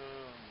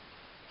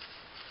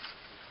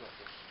 we've got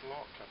the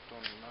flock, I've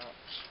done that,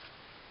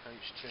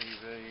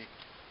 HTV,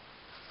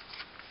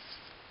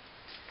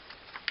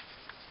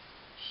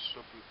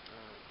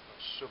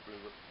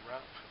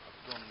 subli-wrap,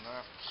 I've done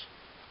that.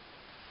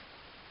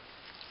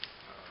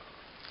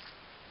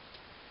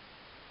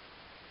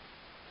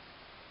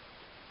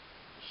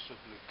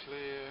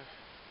 Subliclear.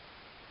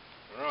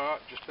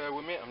 Right, just bear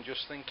with me, I'm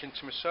just thinking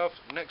to myself,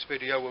 next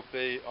video will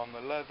be on the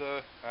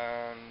leather,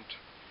 and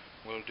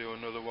we'll do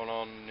another one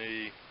on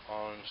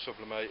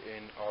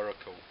sublimating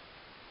oracle.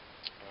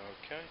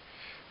 Okay,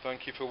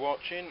 thank you for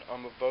watching.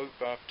 I'm a vote,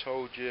 but I've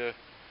told you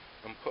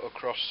and put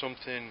across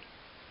something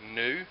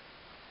new,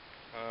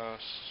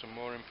 some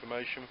more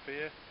information for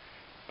you.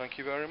 Thank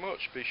you very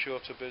much. Be sure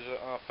to visit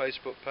our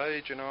Facebook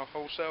page and our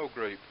wholesale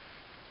group.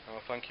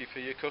 Thank you for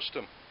your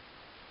custom.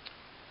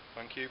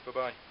 Thank you, bye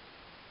bye.